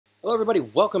Hello everybody,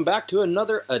 welcome back to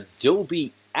another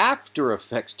Adobe After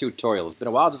Effects tutorial. It's been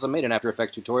a while since I made an After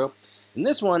Effects tutorial. In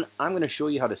this one, I'm going to show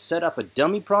you how to set up a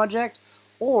dummy project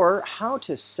or how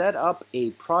to set up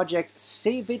a project,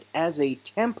 save it as a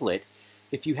template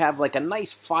if you have like a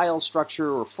nice file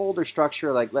structure or folder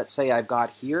structure like let's say I've got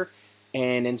here,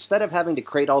 and instead of having to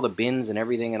create all the bins and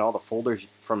everything and all the folders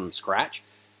from scratch,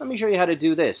 let me show you how to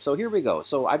do this. So here we go.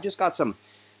 So I've just got some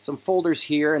folders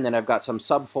here, and then I've got some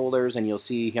subfolders, and you'll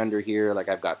see under here like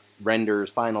I've got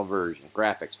renders, final version,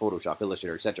 graphics, Photoshop,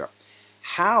 Illustrator, etc.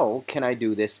 How can I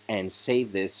do this and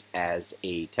save this as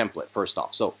a template first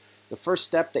off? So the first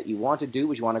step that you want to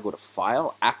do is you want to go to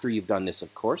File, after you've done this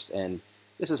of course, and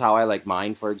this is how I like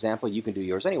mine, for example. You can do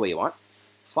yours any way you want.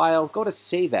 File, go to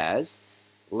Save As,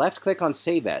 left click on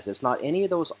Save As. It's not any of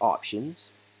those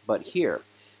options, but here.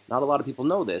 Not a lot of people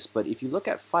know this, but if you look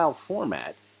at File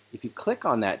Format, if you click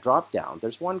on that drop down,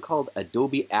 there's one called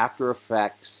Adobe After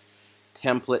Effects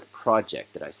Template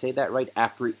Project. Did I say that right?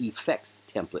 After Effects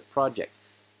Template Project.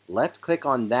 Left click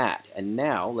on that, and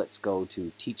now let's go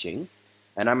to Teaching,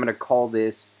 and I'm going to call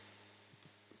this,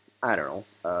 I don't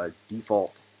know,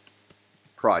 Default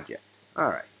Project.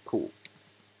 Alright, cool.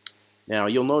 Now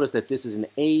you'll notice that this is an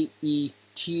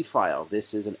AET file.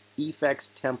 This is an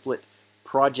Effects Template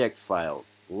Project file.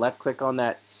 Left click on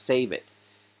that, save it.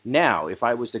 Now, if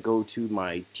I was to go to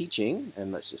my teaching,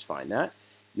 and let's just find that,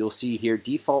 you'll see here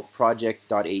default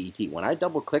project.aet. When I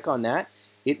double click on that,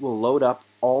 it will load up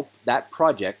all that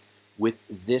project with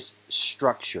this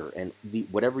structure and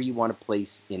whatever you want to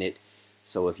place in it.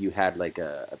 So if you had like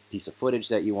a piece of footage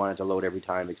that you wanted to load every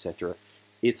time, etc.,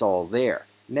 it's all there.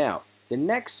 Now, the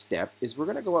next step is we're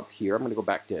going to go up here. I'm going to go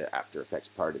back to After Effects,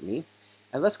 pardon me,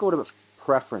 and let's go to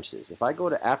Preferences. If I go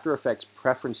to After Effects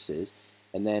Preferences,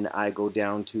 and then I go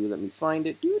down to, let me find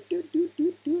it,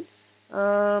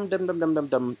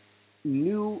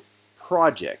 New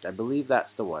Project. I believe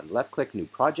that's the one. Left click New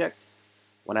Project.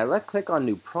 When I left click on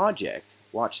New Project,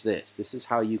 watch this. This is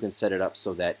how you can set it up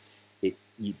so that it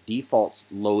defaults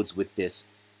loads with this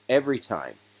every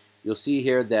time. You'll see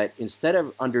here that instead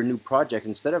of under New Project,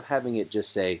 instead of having it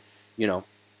just say, you know,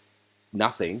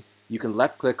 nothing, you can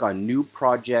left click on New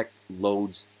Project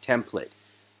Loads Template.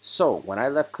 So when I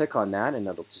left click on that, and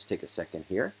it'll just take a second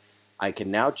here, I can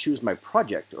now choose my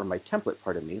project, or my template,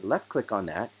 pardon me, left click on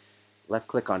that, left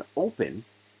click on Open,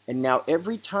 and now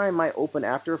every time I open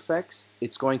After Effects,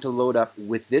 it's going to load up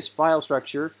with this file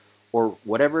structure, or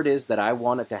whatever it is that I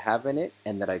want it to have in it,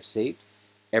 and that I've saved,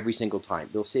 every single time.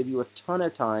 It'll save you a ton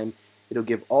of time. It'll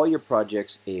give all your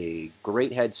projects a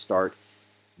great head start.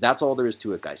 That's all there is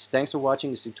to it, guys. Thanks for watching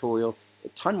this tutorial. A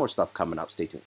ton more stuff coming up. Stay tuned.